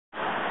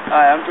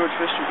Hi, I'm George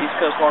Fiske from East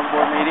Coast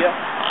Longboard Media,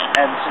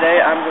 and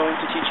today I'm going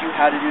to teach you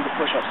how to do the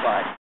push-up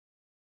slide.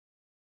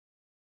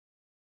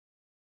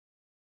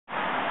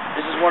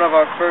 This is one of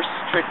our first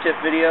trick tip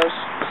videos,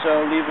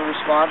 so leave a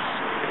response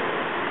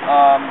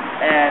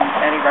and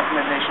any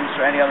recommendations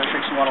for any other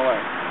tricks you want to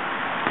learn.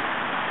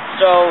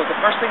 So the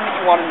first thing that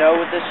you want to know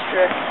with this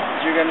trick is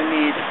you're going to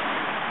need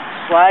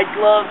slide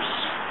gloves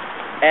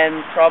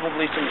and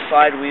probably some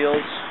slide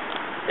wheels.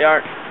 They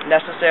aren't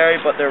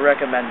necessary, but they're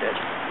recommended.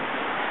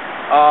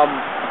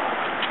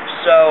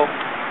 So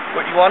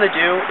what you want to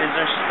do is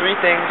there's three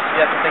things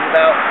you have to think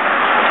about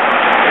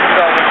when you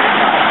go with the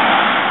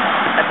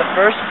slide. And the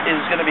first is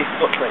going to be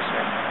foot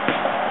placement.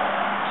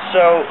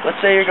 So let's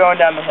say you're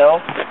going down the hill.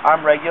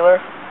 I'm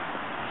regular.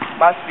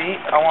 My feet,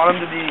 I want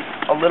them to be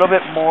a little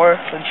bit more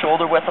than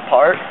shoulder width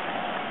apart.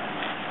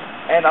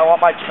 And I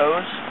want my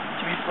toes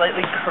to be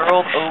slightly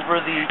curled over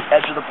the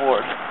edge of the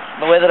board.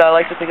 The way that I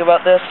like to think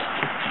about this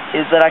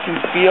is that I can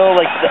feel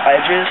like the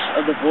edges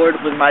of the board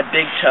with my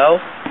big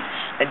toe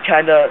and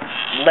kind of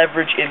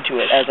leverage into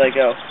it as I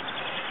go.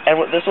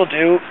 And what this will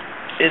do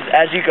is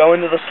as you go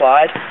into the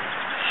slide,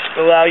 it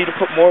will allow you to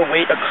put more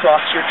weight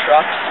across your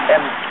trucks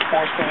and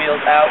force the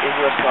wheels out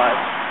into a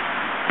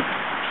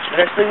slide.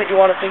 The next thing that you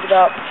want to think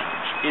about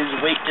is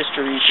weight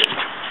distribution.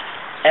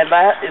 And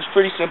that is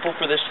pretty simple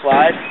for this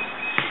slide.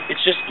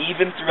 It's just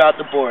even throughout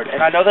the board.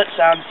 And I know that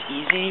sounds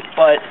easy,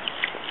 but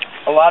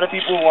a lot of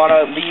people want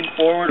to lean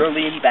forward or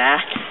lean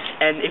back,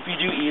 and if you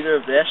do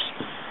either of this,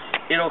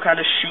 it'll kind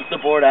of shoot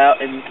the board out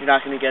and you're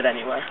not going to get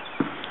anywhere.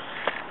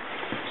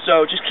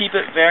 So just keep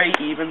it very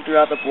even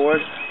throughout the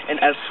board,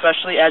 and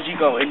especially as you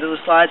go into the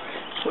slide,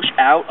 push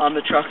out on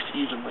the trucks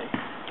evenly.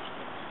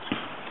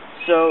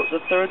 So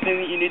the third thing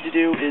that you need to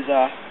do is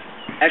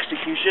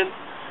execution,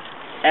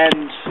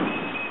 and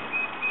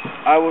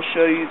I will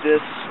show you this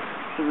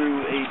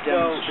through a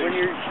demonstration. So when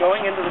you're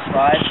going into the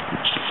slide,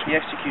 the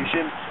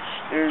execution,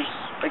 there's,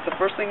 like, the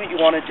first thing that you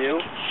want to do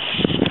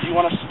is you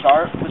want to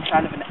start with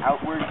kind of an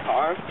outward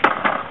carve.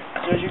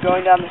 So as you're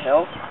going down the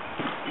hill,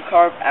 you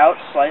carve out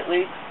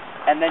slightly,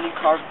 and then you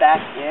carve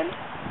back in.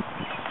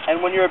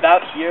 And when you're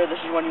about here, this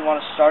is when you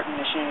want to start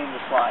initiating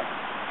the slide.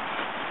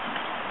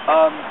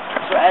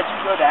 So as you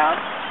go down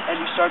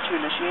and you start to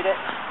initiate it,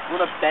 you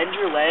want to bend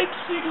your legs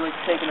so you're like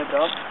taking a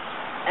dump,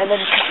 and then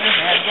you put your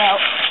hands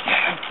out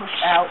and push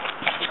out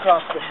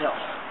across the hill,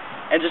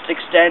 and just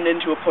extend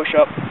into a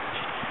push-up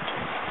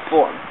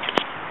form.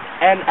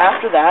 And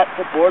after that,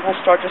 the board will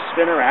start to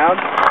spin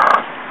around,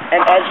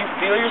 and as you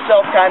feel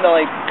yourself kind of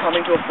like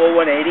coming to a full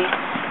 180,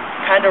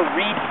 kind of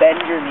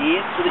re-bend your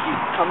knees so that it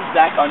comes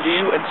back under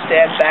you and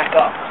stand back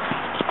up.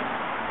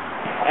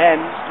 And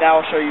now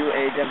I'll show you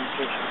a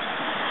demonstration.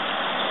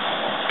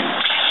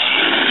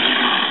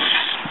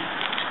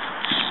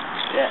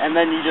 Yeah, and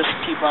then you just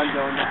keep on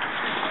going down.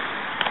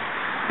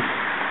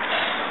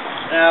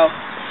 Now,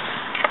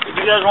 if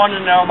you guys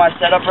wanted to know, my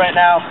setup right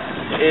now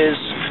is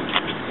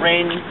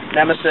Ryane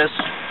Nemesis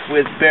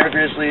with bear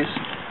grizzlies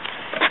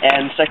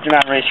and sector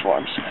 9 race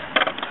forms.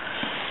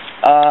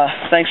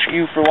 Thanks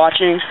you for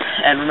watching,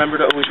 and remember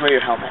to always wear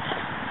your helmet.